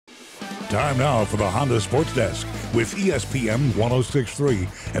Time now for the Honda Sports Desk with ESPN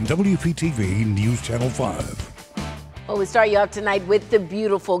 106.3 and WPTV News Channel 5. Well, we start you off tonight with the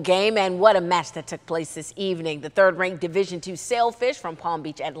beautiful game, and what a match that took place this evening. The third-ranked Division II Sailfish from Palm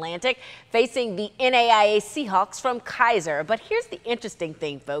Beach Atlantic facing the NAIA Seahawks from Keiser. But here's the interesting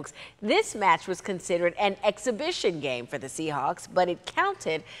thing, folks. This match was considered an exhibition game for the Seahawks, but it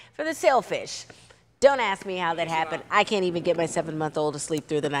counted for the Sailfish. Don't ask me how that happened. I can't even get my 7-month-old to sleep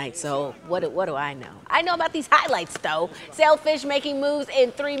through the night, so what do I know? I know about these highlights, though. Sailfish making moves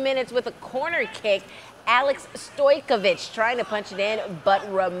in 3 minutes with a corner kick. Alex Stojkovic trying to punch it in, but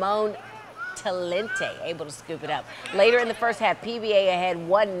Ramon Talente able to scoop it up. Later in the first half, PBA ahead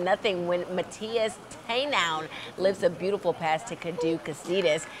 1-0 when Matias Tainoun lifts a beautiful pass to Kadu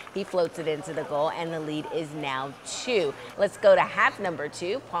Casitas. He floats it into the goal, and the lead is now 2. Let's go to half number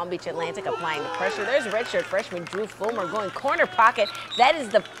 2. Palm Beach Atlantic applying the pressure. There's redshirt freshman Drew Fulmer going corner pocket. That is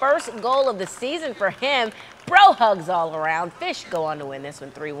the first goal of the season for him. Bro hugs all around. Fish go on to win this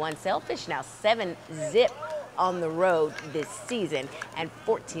one 3-1. Sailfish now 7-0 on the road this season and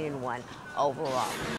 14-1 overall.